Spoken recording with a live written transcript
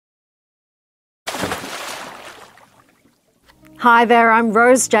Hi there, I'm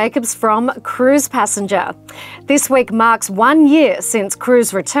Rose Jacobs from Cruise Passenger. This week marks 1 year since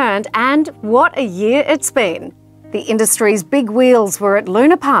cruise returned, and what a year it's been. The industry's big wheels were at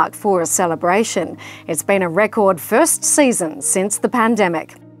Luna Park for a celebration. It's been a record first season since the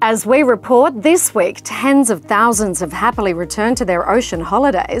pandemic. As we report this week, tens of thousands have happily returned to their ocean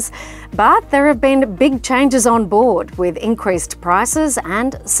holidays, but there have been big changes on board, with increased prices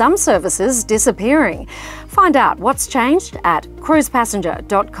and some services disappearing. Find out what's changed at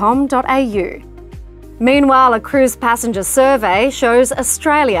cruisepassenger.com.au. Meanwhile, a cruise passenger survey shows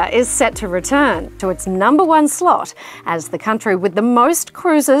Australia is set to return to its #1 slot as the country with the most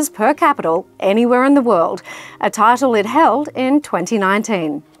cruises per capita anywhere in the world, a title it held in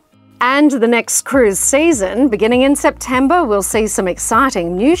 2019. And the next cruise season, beginning in September, will see some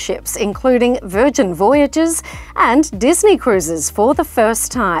exciting new ships, including Virgin Voyages and Disney Cruises for the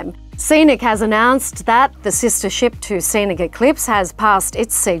first time. Scenic has announced that the sister ship to Scenic Eclipse has passed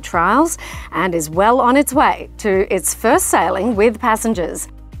its sea trials and is well on its way to its first sailing with passengers.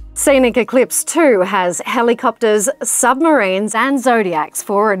 Scenic Eclipse 2 has helicopters, submarines and zodiacs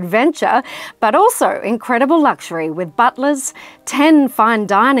for adventure, but also incredible luxury with butlers, 10 fine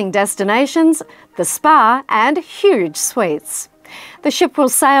dining destinations, the spa and huge suites. The ship will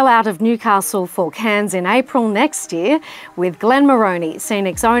sail out of Newcastle for Cairns in April next year, with Glenn Moroney,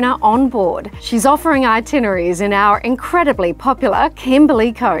 Scenic's owner, on board. She's offering itineraries in our incredibly popular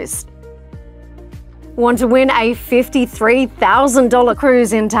Kimberley coast. Want to win a $53,000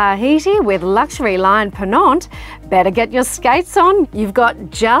 cruise in Tahiti with luxury line Pennant? Better get your skates on, you've got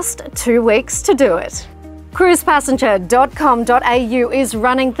just 2 weeks to do it. Cruisepassenger.com.au is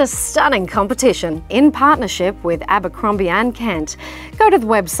running the stunning competition in partnership with Abercrombie & Kent. Go to the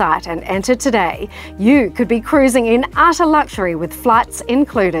website and enter today. You could be cruising in utter luxury with flights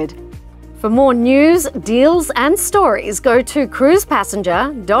included. For more news, deals and stories, go to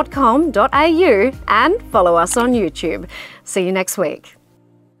cruisepassenger.com.au and follow us on YouTube. See you next week.